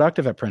he was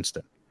productive at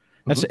Princeton.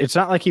 It's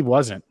not like he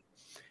wasn't.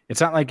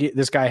 It's not like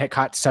this guy had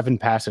caught 7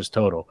 passes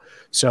total.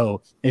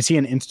 So is he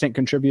an instant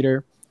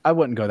contributor? I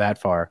wouldn't go that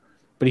far,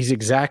 but he's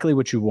exactly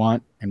what you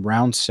want in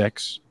round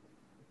 6,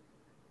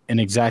 and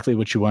exactly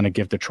what you want to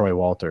give to Troy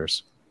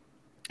Walters,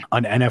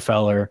 an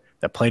NFLer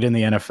that played in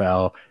the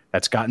NFL,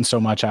 that's gotten so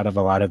much out of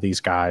a lot of these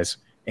guys,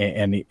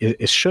 and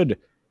it should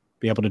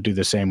be able to do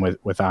the same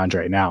with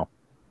Andre. Now,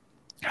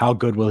 how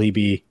good will he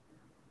be?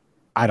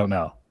 I don't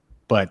know,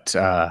 but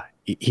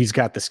he's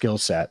got the skill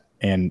set,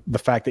 and the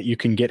fact that you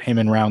can get him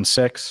in round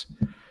 6.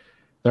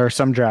 There are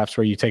some drafts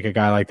where you take a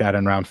guy like that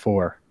in round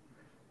 4,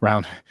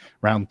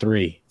 round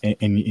 3,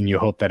 and you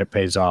hope that it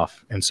pays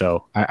off. And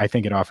so I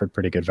think it offered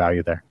pretty good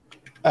value there.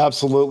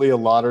 Absolutely a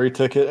lottery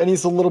ticket, and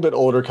he's a little bit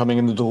older coming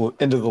into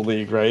the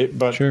league, right?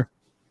 But sure,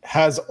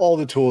 has all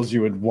the tools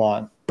you would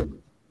want,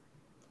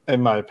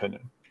 in my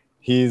opinion.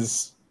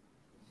 He's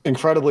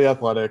incredibly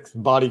athletic,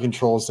 body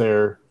control's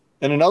there,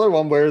 and another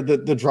one where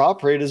the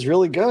drop rate is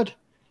really good.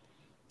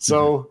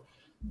 So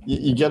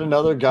you get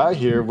another guy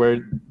here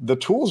where the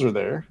tools are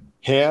there: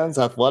 hands,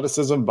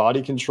 athleticism,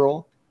 body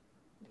control,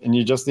 and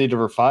you just need to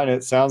refine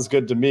it. Sounds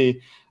good to me.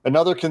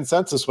 Another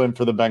consensus win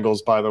for the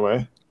Bengals, by the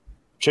way.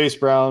 Chase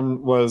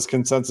Brown was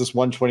consensus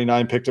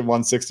 129, picked at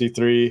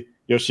 163.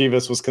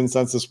 Yoshivas was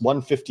consensus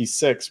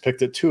 156,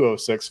 picked at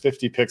 206,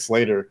 50 picks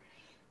later,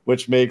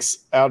 which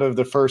makes, out of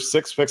the first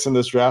 6 picks in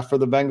this draft for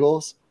the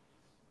Bengals,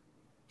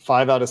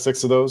 5 out of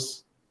 6 of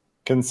those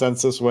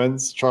consensus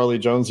wins. Charlie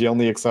Jones, the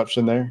only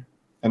exception there.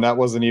 And that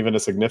wasn't even a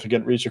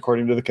significant reach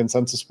according to the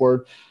consensus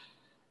board.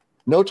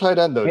 No tight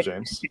end though,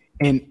 James.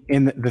 And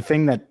the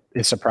thing that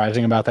is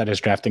surprising about that is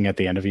drafting at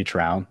the end of each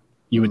round.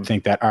 You would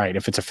think that, all right,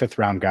 if it's a 5th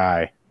round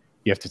guy,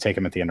 you have to take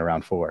him at the end of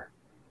round 4.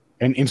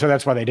 And so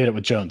that's why they did it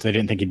with Jones. They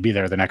didn't think he'd be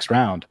there the next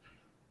round.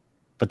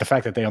 But the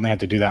fact that they only had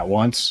to do that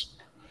once,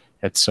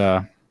 it's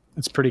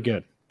pretty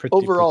good.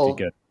 Overall,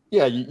 pretty good.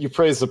 Yeah, you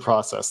praise the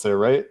process there,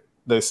 right?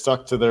 They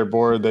stuck to their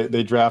board.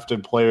 They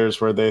drafted players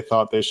where they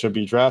thought they should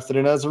be drafted.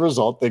 And as a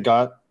result, they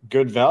got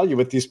good value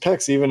with these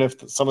picks, even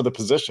if some of the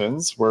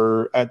positions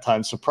were at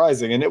times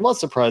surprising. And it was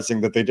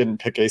surprising that they didn't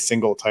pick a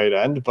single tight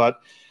end. But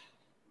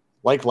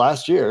like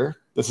last year,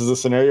 this is a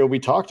scenario we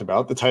talked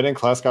about. The tight end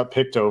class got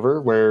picked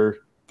over where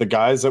the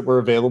guys that were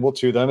available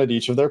to them at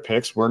each of their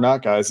picks were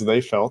not guys that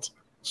they felt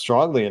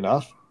strongly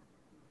enough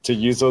to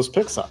use those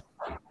picks on.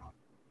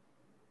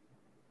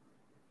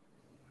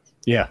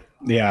 Yeah,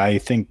 I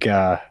think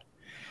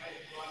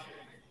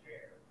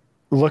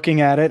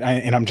looking at it,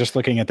 and I'm just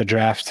looking at the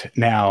draft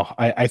now,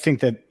 I think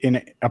that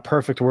in a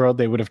perfect world,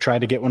 they would have tried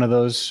to get one of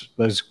those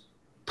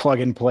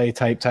plug-and-play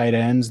type tight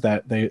ends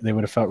that they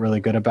would have felt really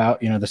good about,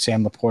 the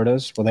Sam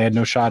Laportas. Well, they had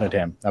no shot at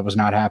him. That was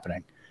not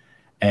happening.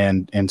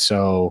 And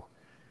so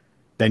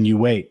then you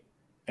wait.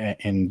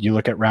 And you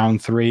look at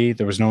round 3,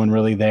 there was no one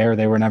really there.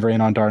 They were never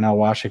in on Darnell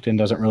Washington.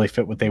 Doesn't really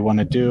fit what they want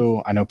to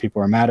do. I know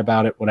people are mad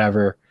about it,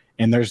 whatever.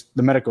 And there's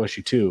the medical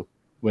issue too,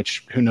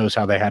 which who knows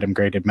how they had him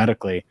graded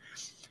medically.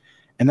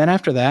 And then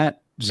after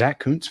that, Zach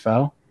Kuntz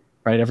fell,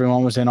 right?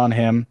 Everyone was in on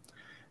him.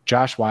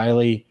 Josh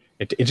Wiley,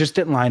 it just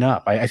didn't line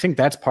up. I think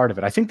that's part of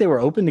it. I think they were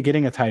open to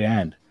getting a tight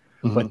end,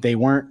 but they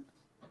weren't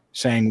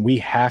saying we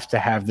have to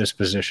have this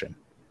position.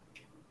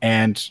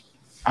 And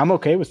I'm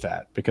okay with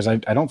that because I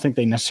don't think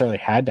they necessarily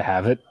had to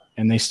have it,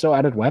 and they still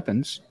added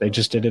weapons. They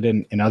just did it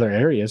in other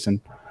areas,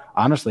 and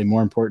honestly,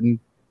 more important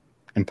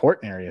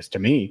areas to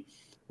me,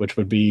 which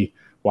would be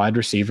wide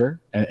receiver,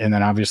 and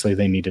then obviously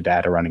they needed to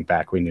add a running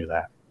back. We knew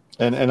that.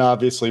 And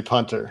obviously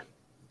punter.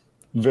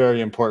 Very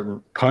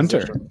important. Punter.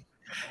 Position.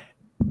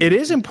 It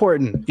is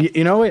important.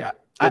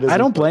 I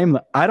don't blame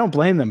them. I don't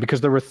blame them because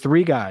there were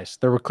 3 guys.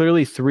 There were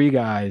clearly 3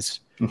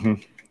 guys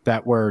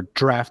that were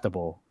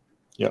draftable.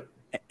 Yep.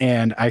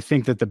 And I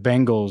think that the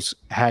Bengals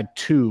had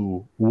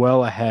 2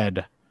 well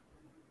ahead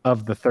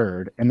of the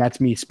 3rd. And that's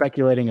me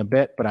speculating a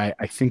bit, but I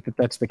think that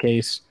that's the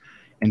case.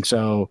 And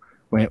so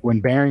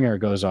when Behringer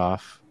goes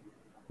off,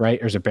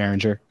 right? Or is it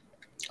Behringer?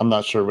 I'm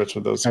not sure which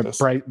of those it is.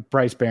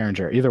 Bryce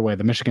Behringer. Either way,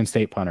 the Michigan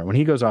State punter. When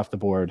he goes off the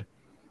board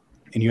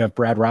and you have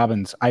Brad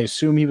Robbins, I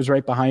assume he was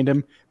right behind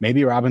him.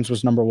 Maybe Robbins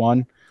was number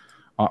 1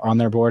 on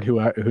their board.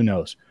 Who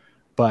knows?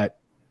 But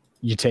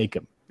you take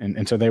him.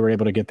 And so they were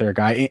able to get their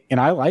guy. And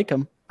I like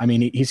him. I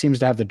mean, he seems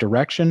to have the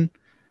direction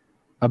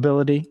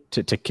ability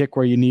to kick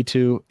where you need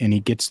to, and he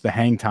gets the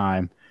hang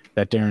time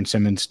that Darren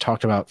Simmons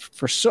talked about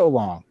for so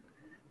long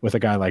with a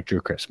guy like Drew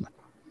Chrisman.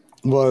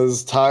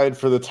 Was tied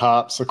for the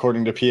tops,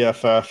 according to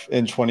PFF,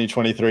 in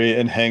 2023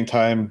 in hang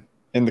time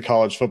in the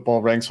college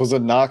football ranks. Was a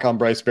knock on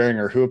Bryce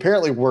Behringer, who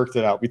apparently worked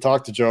it out. We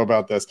talked to Joe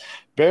about this.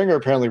 Behringer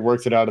apparently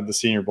worked it out at the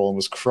Senior Bowl and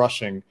was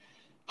crushing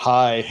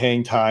high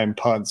hang time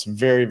punts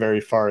very,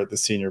 very far at the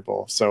Senior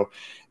Bowl. So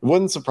it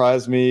wouldn't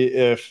surprise me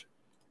if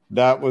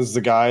that was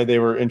the guy they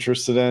were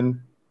interested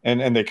in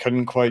and they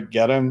couldn't quite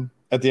get him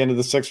at the end of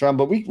the 6th round.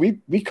 But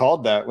we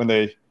called that when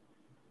they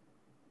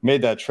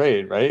made that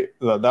trade, right?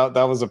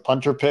 That was a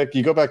punter pick.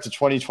 You go back to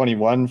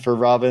 2021 for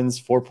Robbins,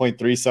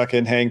 4.3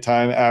 second hang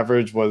time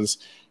average was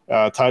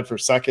tied for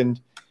 2nd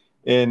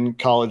in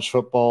college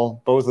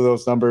football. Both of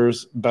those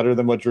numbers better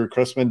than what Drew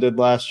Chrisman did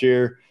last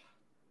year.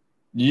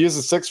 You use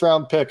a 6th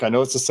round pick. I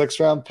know it's a 6th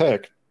round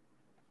pick,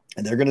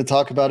 and they're going to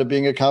talk about it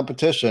being a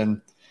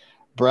competition.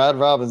 Brad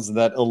Robbins,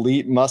 that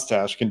elite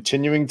mustache,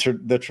 continuing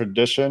the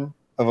tradition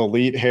of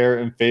elite hair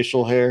and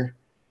facial hair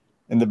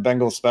in the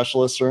Bengals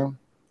specialist room.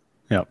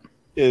 Yep.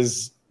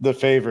 Is the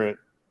favorite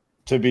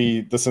to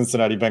be the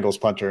Cincinnati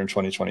Bengals punter in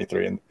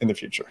 2023 in the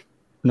future.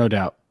 No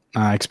doubt.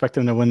 I expect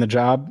them to win the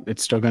job.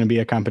 It's still going to be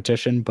a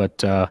competition,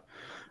 but I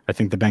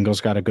think the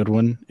Bengals got a good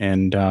one,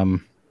 and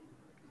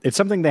it's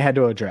something they had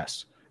to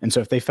address. And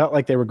so if they felt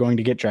like they were going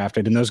to get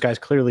drafted, and those guys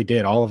clearly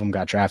did, all of them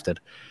got drafted,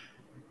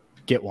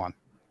 get one.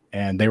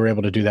 And they were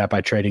able to do that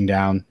by trading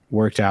down,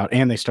 worked out,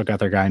 and they still got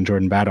their guy in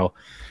Jordan Battle.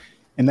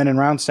 And then in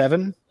round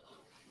 7,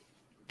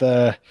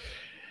 the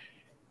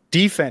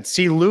defense.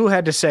 See, Lou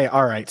had to say,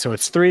 all right, so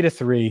it's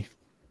 3-3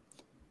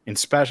 in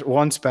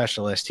one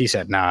specialist. He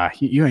said, nah,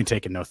 you ain't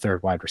taking no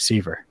 3rd wide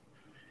receiver.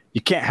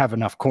 You can't have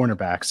enough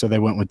cornerbacks. So they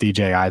went with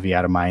DJ Ivey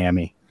out of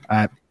Miami.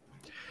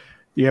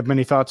 You have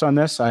many thoughts on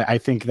this? I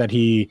think that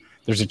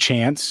there's a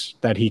chance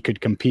that he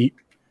could compete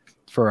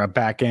for a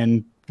back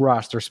end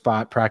roster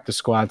spot, practice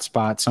squad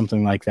spot,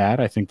 something like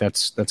that. I think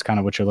that's kind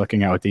of what you're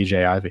looking at with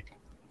DJ Ivey.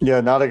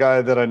 Yeah, not a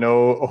guy that I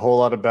know a whole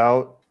lot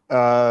about.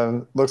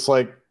 Looks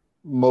like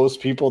most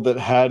people that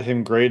had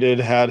him graded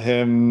had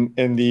him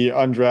in the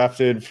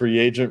undrafted free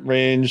agent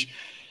range,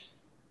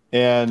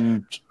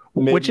 and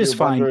which is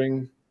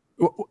fine.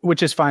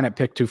 Which is fine at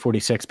pick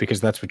 246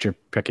 because that's what you're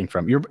picking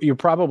from. You're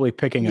probably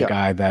picking a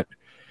guy that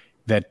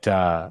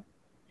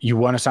you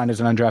want to sign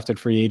as an undrafted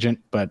free agent,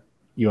 but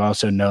you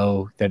also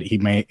know that he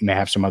may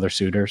have some other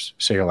suitors.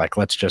 So you're like,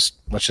 let's just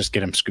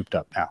get him scooped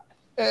up now.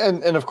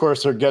 And of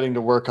course, they're getting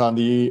to work on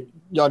the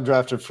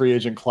undrafted free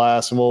agent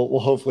class, and we'll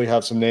hopefully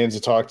have some names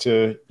to talk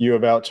to you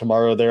about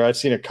tomorrow there. I've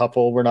seen a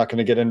couple. We're not going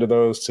to get into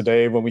those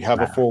today. When we have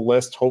a full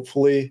list,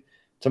 hopefully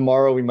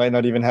tomorrow, we might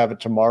not even have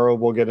it tomorrow.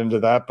 We'll get into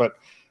that. But,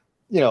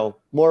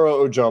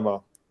 Moro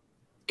Ojomo,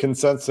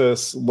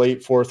 consensus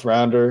late fourth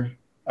rounder,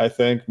 I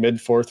think, mid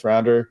fourth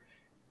rounder,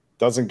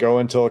 doesn't go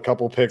until a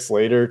couple picks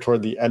later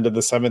toward the end of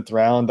the seventh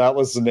round. That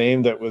was the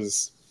name that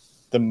was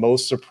the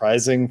most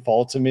surprising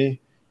fall to me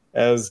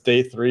as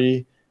day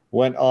 3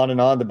 went on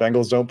and on. The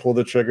Bengals don't pull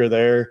the trigger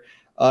there.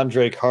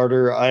 Andre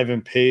Carter,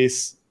 Ivan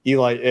Pace,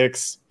 Eli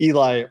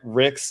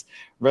Ricks,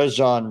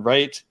 Rejon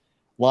Wright,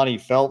 Lonnie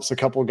Phelps, a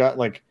couple guys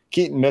like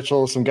Keaton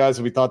Mitchell, some guys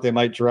that we thought they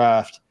might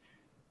draft.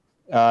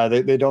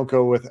 They don't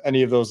go with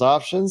any of those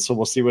options, so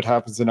we'll see what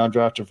happens in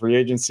undrafted free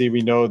agency.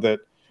 We know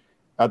that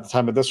at the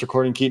time of this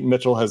recording, Keaton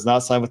Mitchell has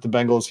not signed with the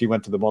Bengals. He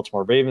went to the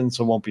Baltimore Ravens,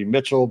 so it won't be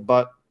Mitchell,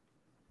 but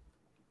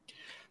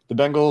the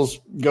Bengals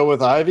go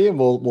with Ivy, and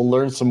we'll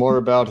learn some more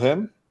about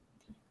him.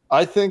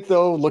 I think,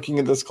 though, looking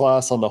at this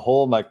class on the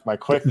whole, my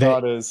quick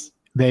thought is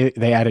they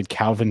added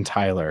Calvin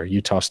Tyler,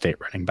 Utah State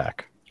running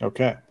back.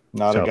 Okay,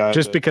 not a guy.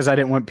 Just because I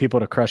didn't want people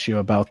to crush you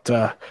about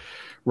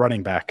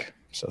running back,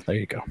 so there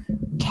you go.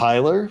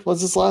 Tyler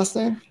was his last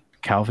name?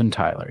 Calvin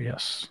Tyler,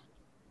 yes.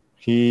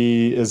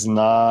 He is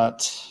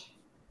not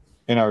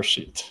in our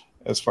sheet,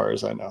 as far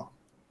as I know.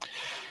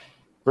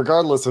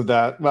 Regardless of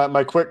that,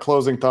 my quick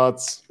closing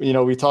thoughts,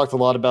 we talked a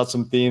lot about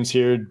some themes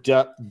here,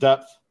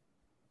 depth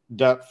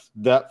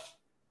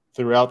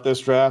throughout this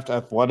draft,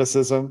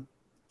 athleticism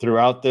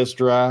throughout this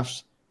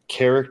draft,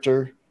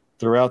 character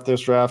throughout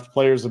this draft,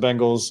 players the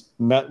Bengals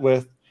met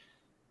with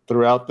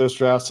throughout this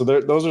draft. So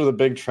those are the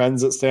big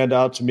trends that stand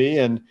out to me,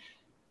 and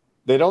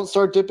they don't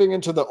start dipping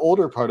into the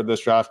older part of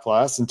this draft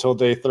class until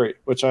day 3,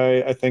 which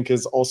I think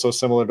is also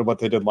similar to what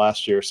they did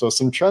last year. So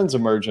some trends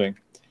emerging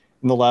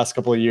in the last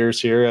couple of years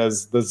here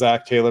as the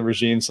Zach Taylor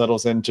regime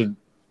settles into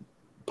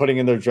putting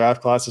in their draft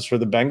classes for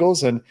the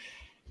Bengals. And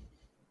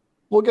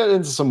we'll get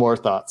into some more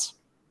thoughts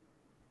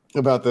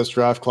about this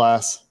draft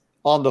class.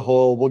 On the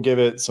whole, we'll give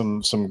it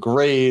some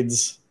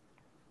grades.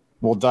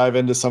 We'll dive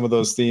into some of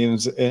those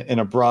themes in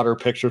a broader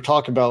picture,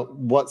 talk about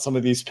what some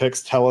of these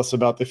picks tell us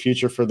about the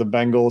future for the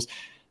Bengals.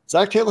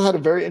 Zach Taylor had a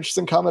very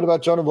interesting comment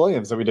about Jonah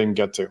Williams that we didn't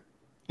get to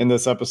in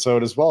this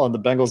episode as well. And the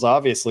Bengals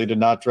obviously did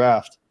not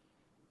draft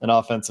an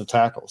offensive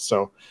tackle.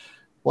 So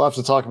we'll have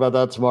to talk about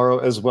that tomorrow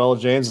as well,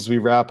 James, as we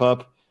wrap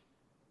up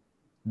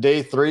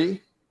day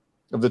 3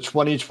 of the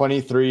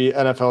 2023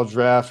 NFL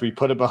draft. We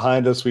put it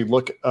behind us. We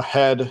look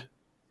ahead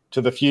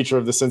to the future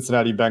of the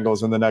Cincinnati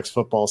Bengals in the next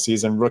football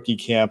season, rookie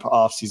camp,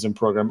 offseason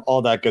program,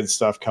 all that good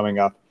stuff coming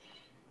up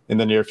in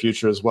the near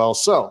future as well.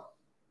 So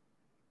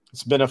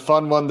it's been a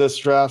fun one, this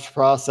draft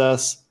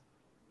process.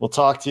 We'll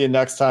talk to you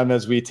next time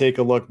as we take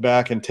a look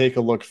back and take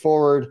a look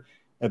forward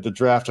at the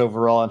draft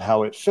overall and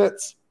how it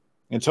fits.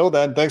 Until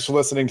then, thanks for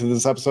listening to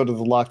this episode of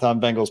the Locked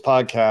On Bengals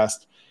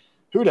podcast.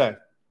 Hoo day,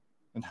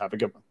 and have a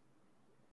good one.